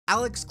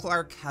Alex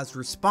Clark has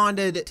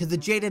responded to the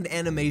Jaiden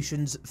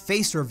Animations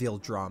face reveal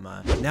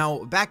drama.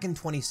 Now, back in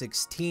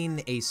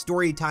 2016, a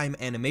Storytime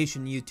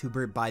animation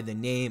YouTuber by the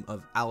name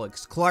of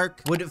Alex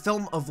Clark would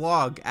film a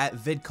vlog at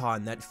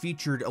VidCon that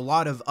featured a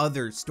lot of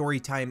other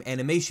Storytime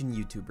animation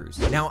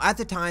YouTubers. Now, at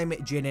the time,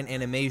 Jaiden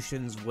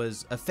Animations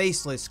was a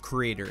faceless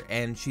creator,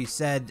 and she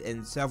said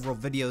in several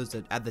videos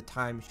that at the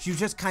time, she was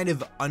just kind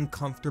of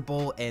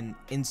uncomfortable and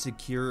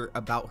insecure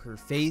about her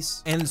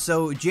face. And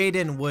so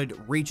Jaiden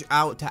would reach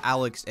out to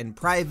Alex in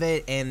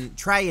private and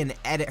try and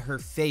edit her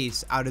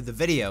face out of the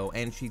video,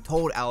 and she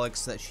told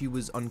Alex that she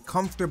was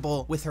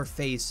uncomfortable with her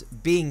face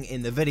being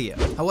in the video.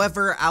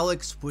 However,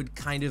 Alex would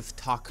kind of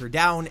talk her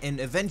down, and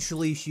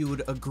eventually she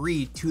would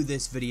agree to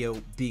this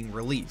video being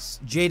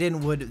released.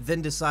 Jaiden would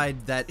then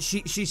decide that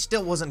she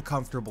still wasn't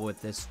comfortable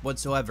with this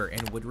whatsoever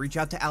and would reach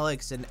out to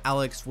Alex, and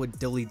Alex would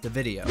delete the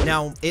video.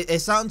 Now,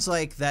 it sounds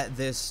like that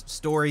this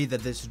story,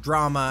 that this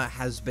drama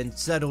has been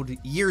settled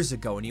years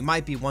ago, and you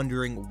might be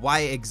wondering why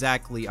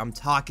exactly I'm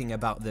talking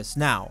about this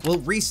now. Well,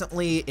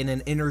 recently in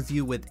an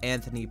interview with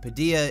Anthony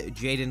Padilla,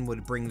 Jaiden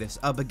would bring this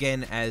up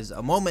again as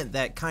a moment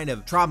that kind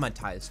of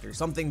traumatized her,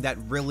 something that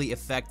really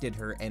affected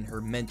her and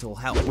her mental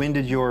health. When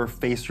did your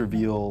face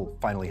reveal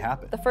finally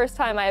happen? The first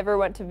time I ever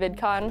went to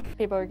VidCon,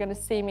 people are gonna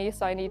see me,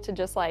 so I need to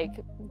just like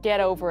get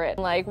over it.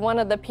 Like one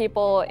of the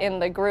people in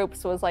the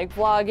groups was like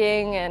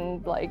vlogging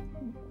and like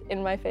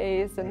in my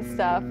face and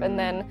stuff, and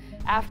then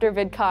after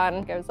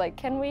VidCon, I was like,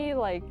 can we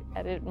like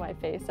edit my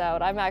face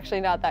out? I'm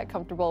actually not that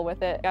comfortable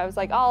with it. I was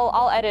like,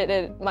 I'll edit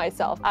it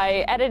myself.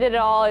 I edited it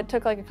all. It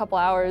took like a couple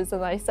hours,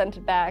 and I sent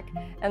it back.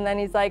 And then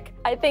he's like,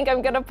 I think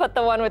I'm gonna put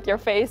the one with your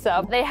face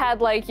up. They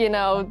had like, you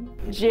know,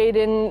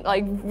 Jaiden,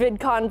 like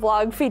VidCon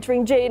vlog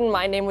featuring Jaiden.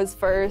 My name was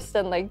first,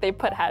 and like they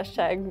put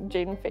hashtag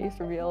Jaiden face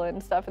reveal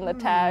and stuff in the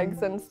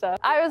tags and stuff.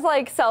 I was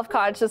like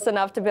self-conscious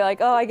enough to be like,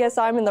 oh, I guess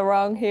I'm in the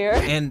wrong here.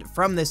 And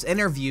from this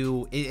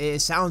interview, it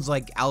sounds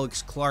like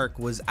Alex Clark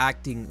was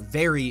acting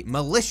very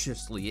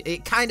maliciously.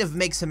 It kind of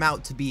makes him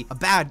out to be a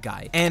bad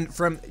guy. And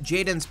from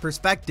Jaiden's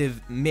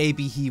perspective,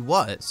 maybe he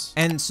was.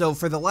 And so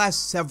for the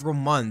last several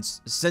months,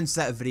 since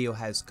that video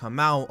has come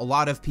out, a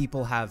lot of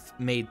people have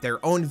made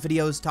their own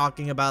videos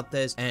talking about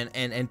this,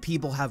 and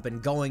people have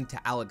been going to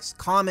Alex's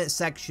comment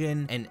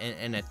section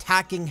and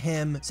attacking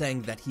him,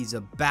 saying that he's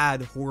a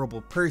bad,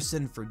 horrible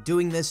person for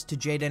doing this to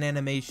Jaiden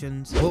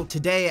Animations. Well,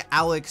 today,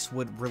 Alex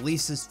would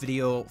release this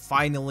video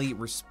finally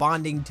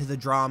responding to the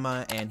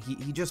drama, and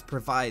he just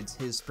provides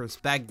his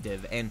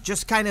perspective and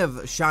just kind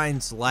of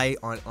shines light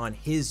on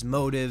his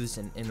motives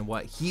and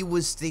what he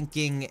was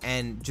thinking,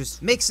 and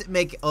just makes it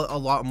make a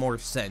lot more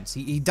sense.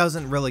 He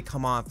doesn't really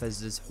come off as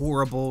this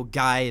horrible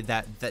guy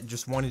that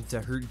just wanted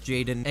to hurt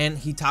Jaiden, and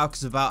he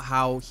talks about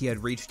how he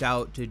had reached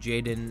out to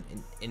Jaiden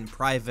in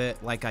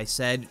private. Like I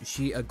said,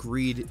 she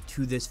agreed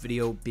to this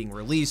video being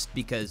released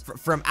because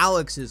from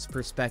Alex's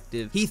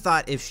perspective, he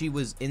thought if she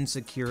was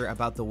insecure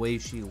about the way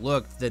she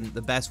looked, then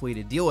the best way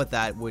to deal with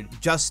that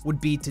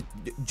would be to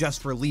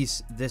just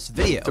release this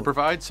video. To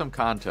provide some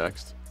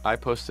context, I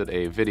posted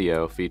a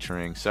video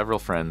featuring several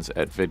friends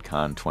at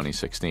VidCon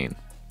 2016.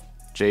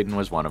 Jaiden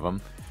was one of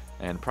them,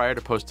 and prior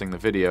to posting the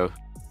video,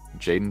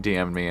 Jaiden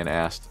DM'd me and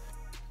asked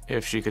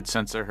if she could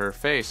censor her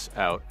face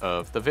out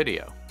of the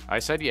video. I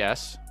said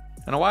yes,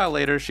 and a while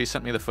later she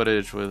sent me the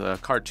footage with a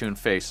cartoon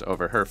face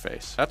over her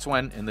face. That's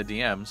when, in the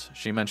DMs,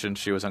 she mentioned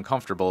she was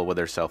uncomfortable with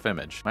her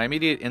self-image. My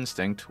immediate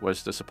instinct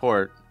was to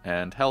support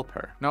and help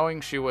her.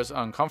 Knowing she was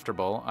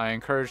uncomfortable, I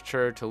encouraged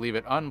her to leave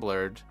it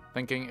unblurred,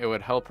 thinking it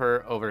would help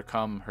her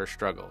overcome her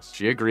struggles.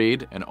 She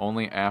agreed, and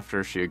only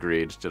after she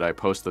agreed did I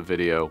post the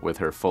video with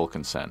her full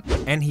consent.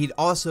 And he'd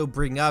also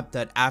bring up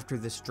that after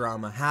this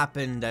drama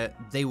happened, that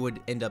they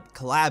would end up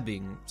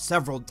collabing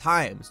several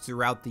times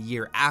throughout the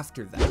year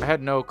after that. I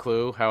had no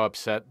clue how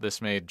upset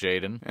this made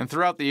Jaiden, and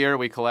throughout the year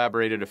we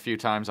collaborated a few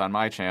times on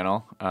my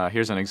channel.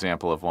 Here's an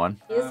example of one.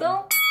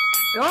 Hazel?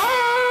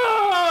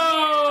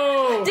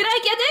 Oh! Did I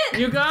get it?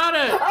 You got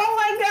it! Oh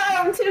my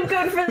god, I'm too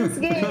good for this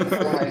game.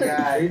 Oh my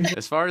god.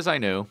 As far as I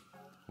knew,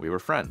 we were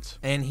friends.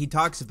 And he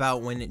talks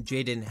about when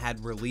Jaiden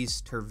had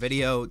released her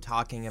video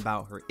talking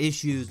about her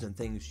issues and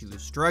things she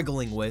was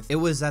struggling with. It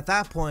was at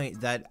that point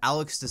that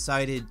Alex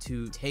decided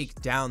to take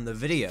down the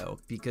video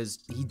because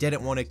he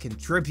didn't want to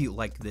contribute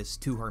like this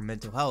to her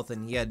mental health,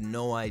 and he had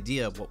no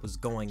idea what was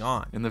going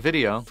on. In the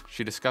video,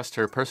 she discussed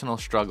her personal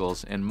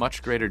struggles in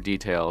much greater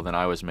detail than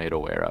I was made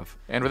aware of.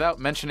 And without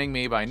mentioning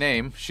me by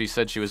name, she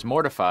said she was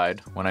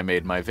mortified when I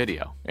made my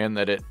video, and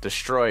that it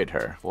destroyed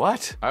her.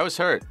 What? I was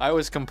hurt. I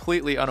was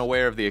completely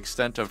unaware of the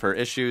extent of her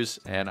issues,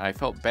 and I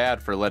felt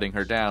bad for letting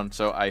her down,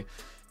 so I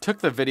took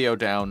the video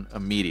down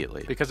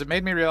immediately because it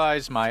made me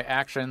realize my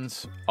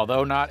actions,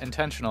 although not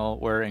intentional,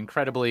 were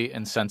incredibly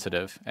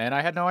insensitive, and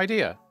I had no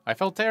idea. I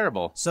felt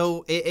terrible.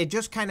 So it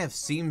just kind of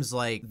seems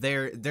like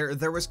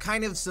there was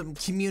kind of some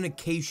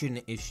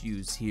communication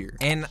issues here.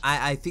 And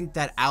I think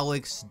that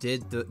Alex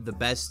did the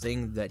best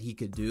thing that he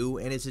could do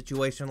in a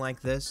situation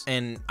like this.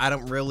 And I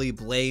don't really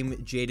blame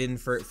Jaiden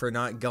for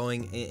not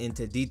going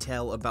into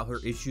detail about her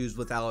issues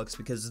with Alex,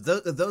 because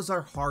those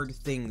are hard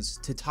things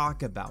to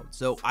talk about.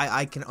 So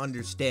I can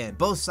understand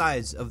both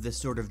sides of this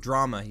sort of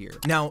drama here.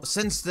 Now,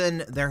 since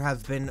then, there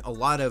have been a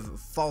lot of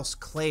false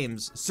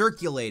claims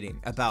circulating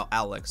about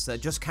Alex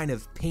that just kind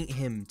of paint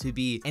him to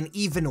be an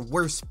even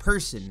worse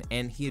person,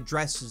 and he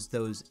addresses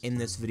those in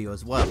this video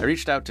as well. I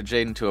reached out to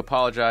Jaiden to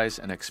apologize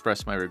and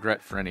express my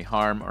regret for any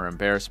harm or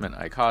embarrassment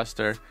I caused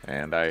her,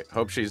 and I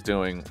hope she's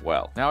doing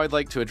well. Now I'd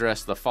like to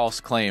address the false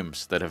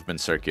claims that have been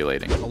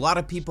circulating. A lot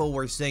of people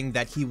were saying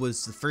that he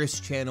was the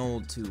first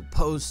channel to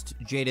post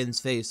Jaiden's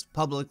face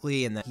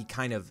publicly and that he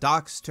kind of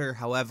doxed her.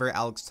 However,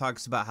 Alex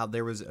talks about how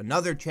there was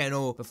another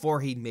channel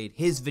before he made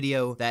his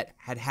video that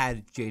had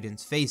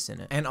Jaiden's face in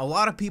it. And a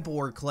lot of people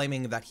were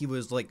claiming that he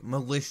was like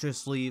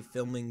maliciously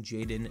filming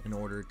Jaiden in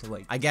order to,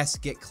 like, I guess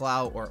get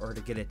clout or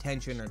to get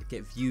attention or to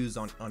get views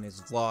on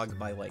his vlog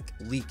by like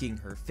leaking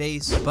her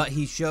face. But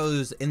he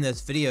shows in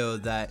this video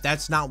that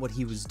that's not what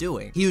he was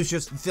doing. He was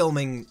just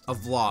filming a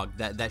vlog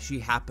that she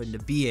happened to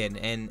be in,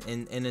 and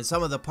in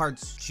some of the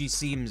parts she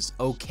seems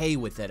okay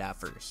with it at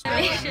first.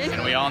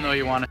 And we all know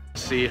you want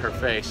to see her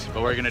face,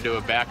 but we're gonna do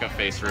a backup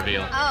face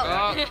reveal.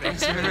 Oh.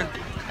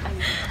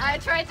 I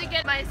tried to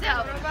get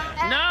myself.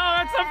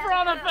 No, it's a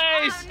front of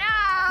face!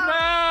 Oh, no!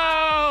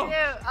 No!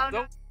 Ew. Oh,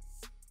 no.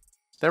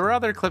 There were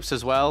other clips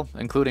as well,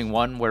 including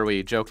one where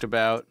we joked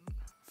about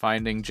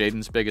finding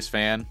Jaiden's biggest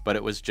fan, but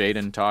it was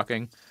Jaiden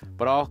talking.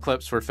 But all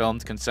clips were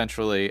filmed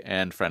consensually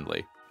and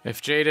friendly.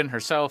 If Jaiden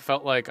herself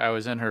felt like I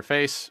was in her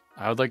face,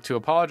 I would like to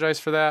apologize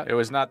for that. It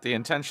was not the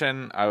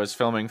intention. I was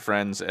filming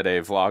friends at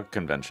a vlog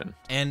convention.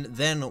 And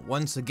then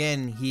once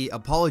again, he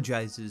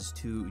apologizes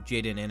to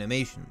Jaiden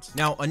Animations.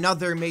 Now,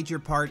 another major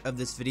part of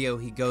this video,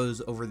 he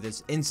goes over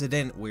this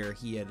incident where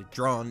he had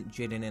drawn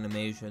Jaiden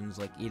Animations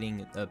like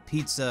eating a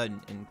pizza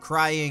and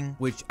crying,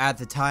 which at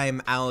the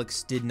time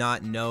Alex did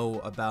not know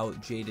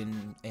about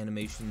Jaiden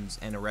Animations'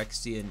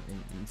 anorexia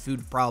and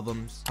food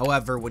problems.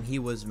 However, when he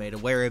was made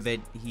aware of it,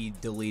 he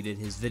deleted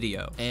his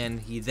video. And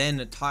he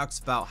then talks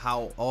about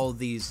how all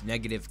these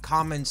negative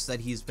comments that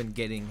he's been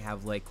getting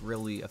have like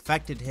really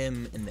affected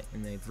him,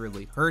 and they've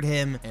really hurt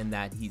him, and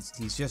that he's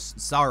just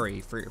sorry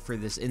for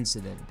this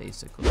incident,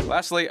 basically.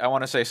 Lastly, I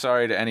want to say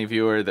sorry to any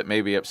viewer that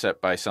may be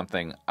upset by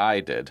something I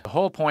did. The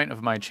whole point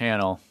of my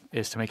channel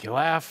is to make you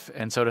laugh,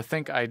 and so to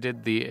think I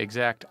did the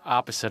exact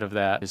opposite of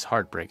that is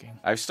heartbreaking.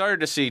 I've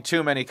started to see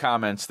too many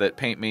comments that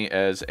paint me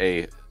as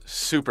a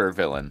super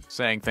villain,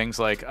 saying things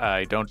like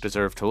I don't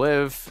deserve to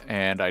live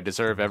and I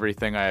deserve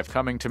everything I have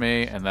coming to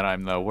me and that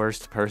I'm the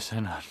worst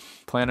person on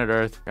planet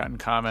Earth. Gotten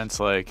comments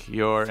like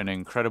you're an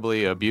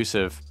incredibly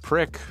abusive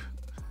prick.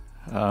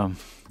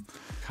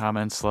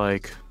 Comments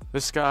like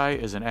this guy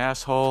is an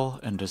asshole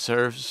and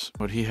deserves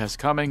what he has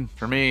coming.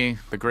 For me,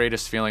 the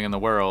greatest feeling in the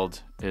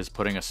world is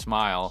putting a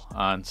smile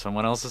on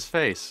someone else's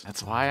face.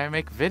 That's why I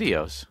make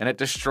videos. And it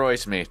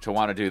destroys me to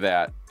want to do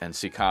that and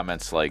see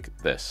comments like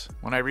this.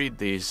 When I read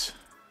these,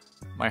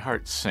 my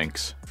heart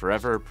sinks,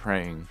 forever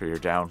praying for your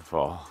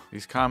downfall.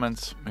 These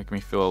comments make me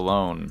feel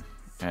alone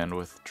and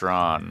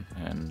withdrawn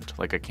and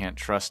like I can't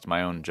trust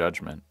my own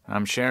judgment.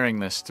 I'm sharing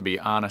this to be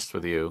honest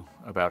with you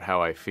about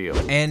how I feel.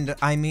 And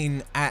I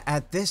mean,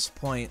 at this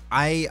point,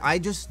 I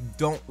just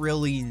don't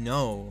really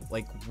know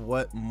like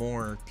what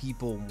more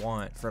people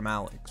want from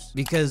Alex,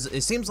 because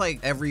it seems like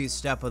every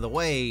step of the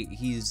way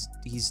he's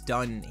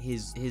done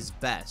his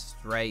best,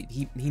 right?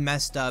 He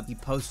messed up. He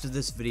posted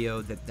this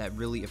video that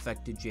really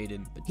affected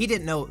Jaiden, but he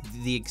didn't know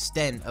the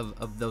extent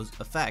of those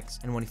effects,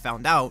 and when he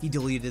found out, he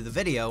deleted the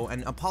video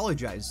and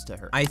apologized to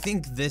her. I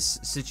think this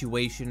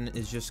situation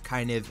is just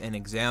kind of an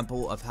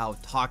example of how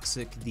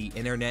toxic the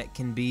internet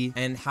can be,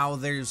 and how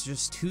there's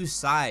just two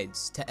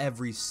sides to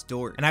every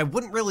story. And I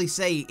wouldn't really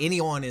say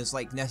anyone is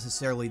like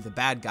necessarily the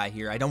bad guy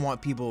here. I don't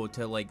want people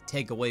to like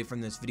take away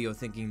from this video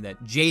thinking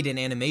that Jaiden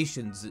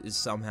Animations is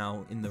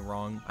somehow in the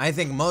wrong. I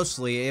think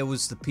mostly it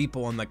was the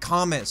people in the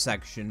comment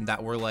section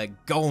that were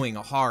like going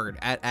hard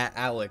at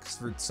Alex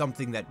for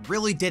something that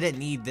really didn't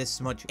need this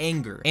much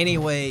anger.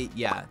 Anyway,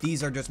 yeah,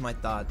 these are just my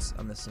thoughts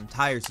on this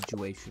entire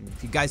situation.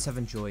 If you guys have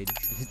enjoyed,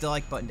 hit the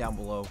like button down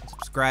below,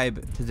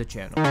 subscribe to the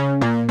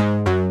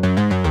channel.